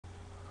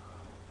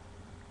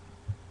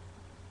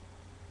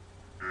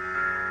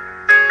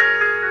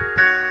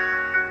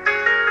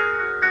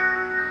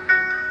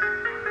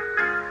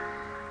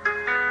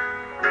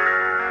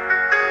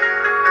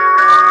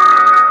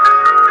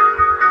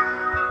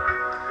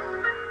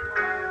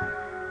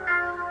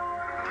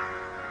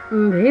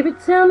Baby,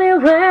 tell me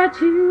where'd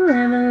you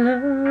ever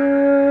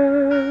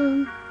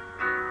learn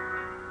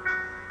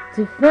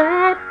to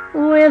fight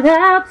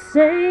without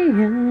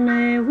saying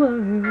a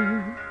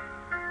word?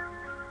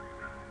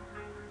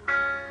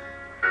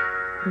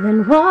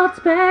 Then waltz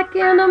back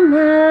into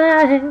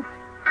my life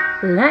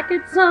like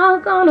it's all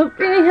gonna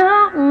be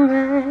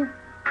alright.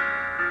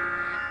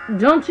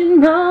 Don't you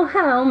know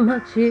how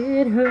much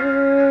it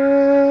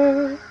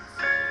hurts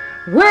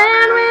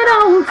when we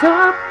don't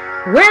talk,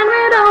 when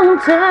we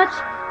don't touch,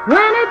 when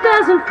it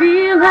doesn't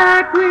feel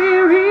like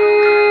we're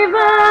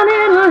even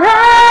in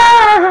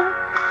love?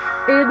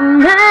 It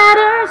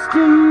matters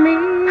to me,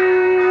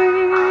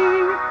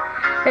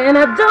 and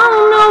I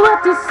don't know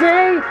what to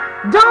say,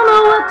 don't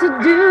know what to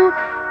do,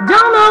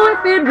 don't know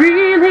if it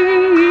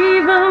really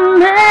even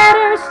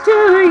matters to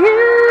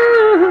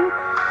you.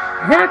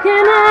 How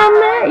can I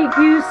make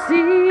you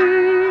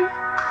see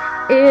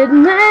it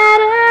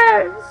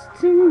matters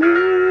to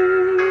me?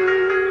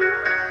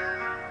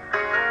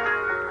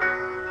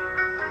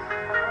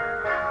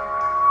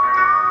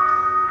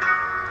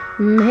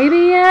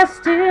 Maybe I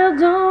still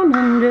don't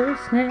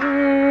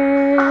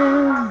understand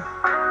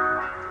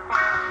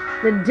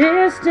the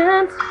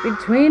distance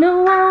between a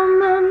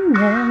woman and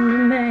a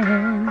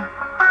man.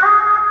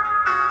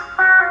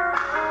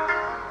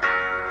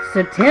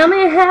 So tell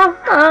me how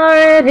far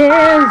it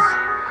is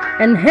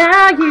and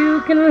how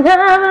you can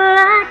love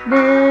like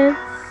this,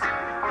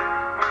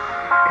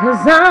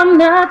 'cause I'm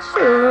not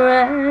sure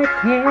I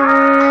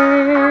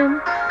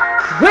can.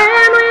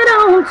 When we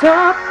don't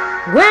talk,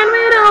 when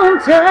we don't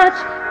touch,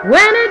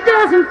 when it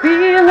doesn't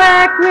feel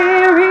like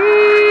we're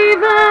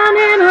even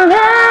in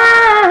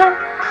love,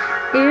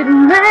 it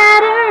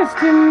matters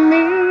to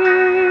me.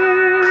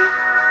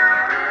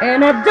 And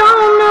I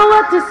don't know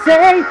what to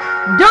say,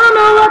 don't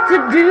know what to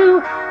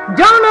do,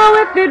 don't know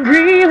if it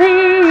really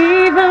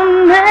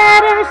even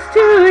matters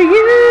to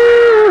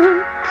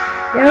you.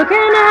 How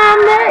can I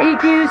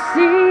make you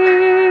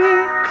see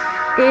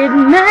it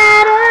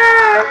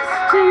matters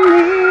to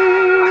me?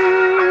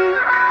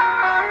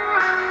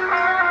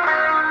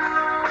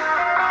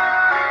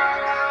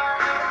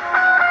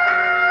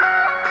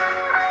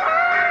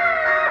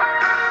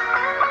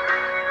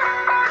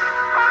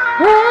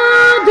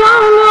 I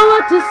don't know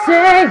what to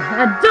say,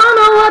 I don't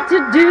know what to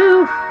do,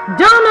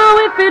 don't know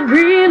if it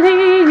really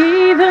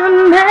even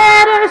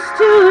matters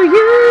to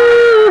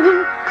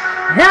you.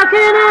 How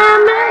can I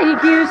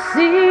make you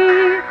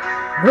see?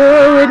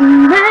 Oh, it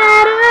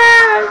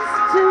matters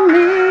to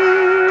me.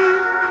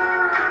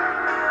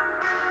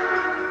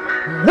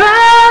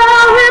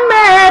 Oh, it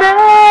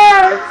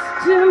matters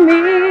to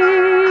me.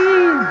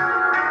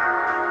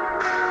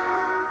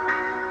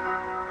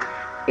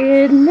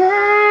 It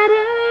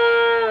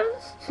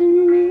matters to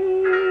me.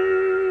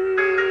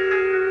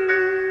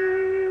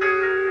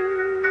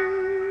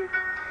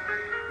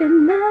 It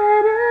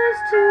matters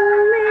to me.